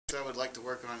would like to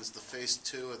work on is the phase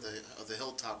 2 of the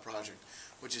Hilltop project,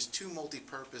 which is 2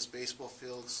 multi-purpose baseball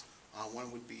fields.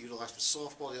 One would be utilized for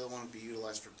softball, the other one would be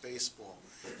utilized for baseball.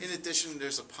 In addition,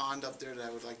 there's a pond up there that I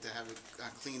would like to have it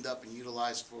cleaned up and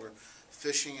utilized for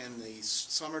fishing in the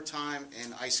summertime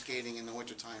and ice skating in the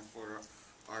wintertime for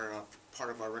our part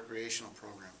of our recreational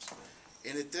programs.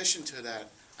 In addition to that,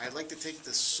 I'd like to take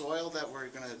the soil that we're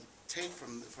going to take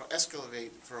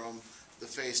excavate from the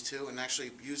phase 2 and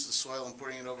actually use the soil and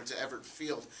putting it over to Everett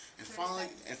Field and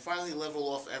finally level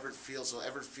off Everett Field, so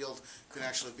Everett Field could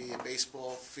actually be a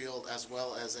baseball field as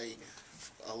well as a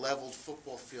leveled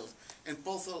football field. And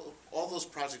all those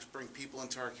projects bring people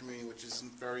into our community, which is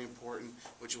very important,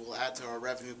 which will add to our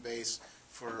revenue base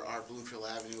for our Bloomfield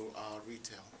Avenue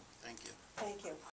retail. Thank you. Thank you.